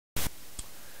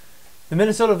The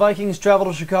Minnesota Vikings travel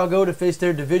to Chicago to face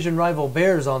their division rival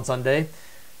Bears on Sunday.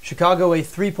 Chicago a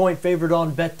 3-point favorite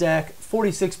on BETDAQ,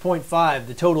 46.5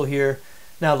 the total here.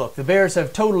 Now look, the Bears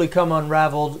have totally come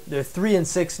unraveled. They're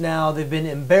 3-6 now. They've been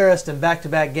embarrassed in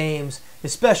back-to-back games,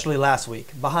 especially last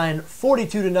week, behind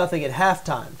 42-0 at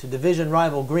halftime to division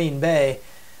rival Green Bay.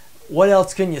 What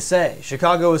else can you say?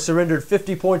 Chicago has surrendered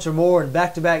 50 points or more in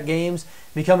back-to-back games,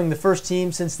 becoming the first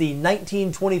team since the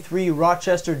 1923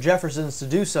 Rochester Jeffersons to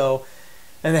do so.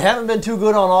 And they haven't been too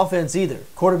good on offense either.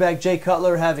 Quarterback Jay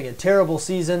Cutler having a terrible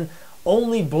season.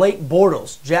 Only Blake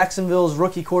Bortles, Jacksonville's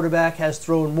rookie quarterback, has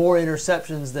thrown more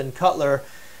interceptions than Cutler.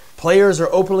 Players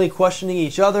are openly questioning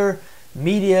each other.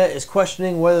 Media is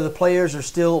questioning whether the players are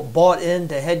still bought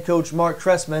into head coach Mark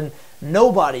Trestman.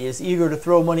 Nobody is eager to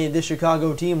throw money at this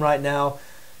Chicago team right now.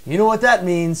 You know what that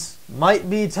means. Might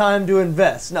be time to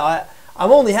invest. Now,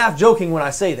 I'm only half joking when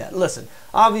I say that. Listen,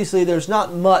 obviously there's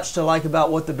not much to like about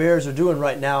what the Bears are doing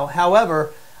right now.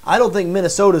 However, I don't think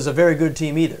Minnesota is a very good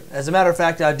team either. As a matter of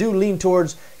fact, I do lean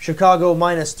towards Chicago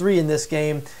 -3 in this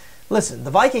game. Listen,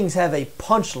 the Vikings have a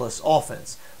punchless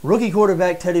offense. Rookie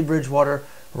quarterback Teddy Bridgewater,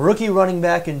 rookie running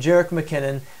back in Jerick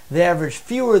McKinnon. They average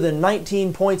fewer than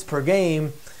 19 points per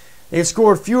game. They've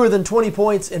scored fewer than 20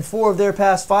 points in 4 of their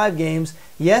past 5 games.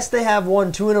 Yes, they have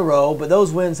won 2 in a row, but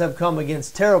those wins have come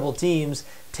against terrible teams,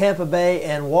 Tampa Bay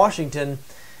and Washington.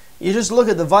 You just look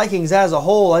at the Vikings as a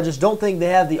whole, I just don't think they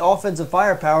have the offensive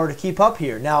firepower to keep up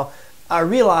here. Now, I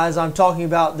realize I'm talking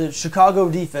about the Chicago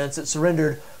defense that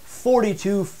surrendered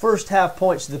 42 first-half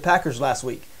points to the Packers last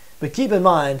week. But keep in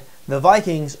mind, the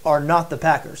Vikings are not the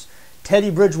Packers.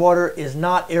 Teddy Bridgewater is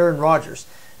not Aaron Rodgers.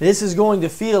 This is going to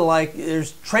feel like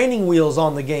there's training wheels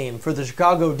on the game for the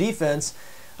Chicago defense.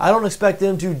 I don't expect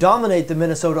them to dominate the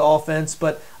Minnesota offense,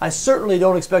 but I certainly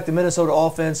don't expect the Minnesota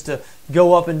offense to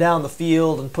go up and down the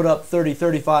field and put up 30,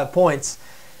 35 points.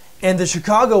 And the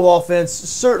Chicago offense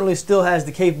certainly still has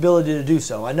the capability to do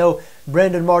so. I know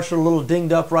Brandon Marshall a little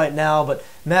dinged up right now, but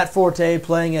Matt Forte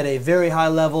playing at a very high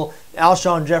level.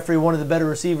 Alshon Jeffrey, one of the better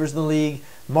receivers in the league.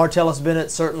 Martellus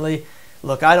Bennett, certainly.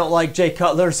 Look, I don't like Jay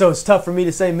Cutler, so it's tough for me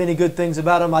to say many good things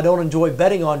about him. I don't enjoy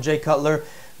betting on Jay Cutler,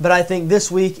 but I think this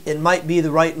week it might be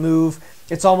the right move.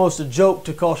 It's almost a joke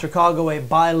to call Chicago a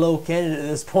buy low candidate at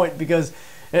this point because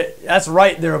that's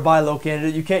right, they're a buy low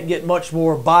candidate. You can't get much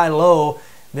more buy low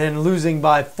than losing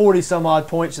by 40-some-odd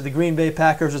points to the Green Bay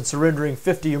Packers and surrendering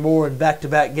 50 or more in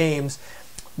back-to-back games.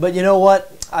 But you know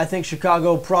what? I think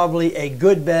Chicago probably a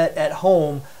good bet at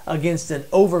home against an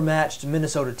overmatched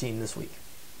Minnesota team this week.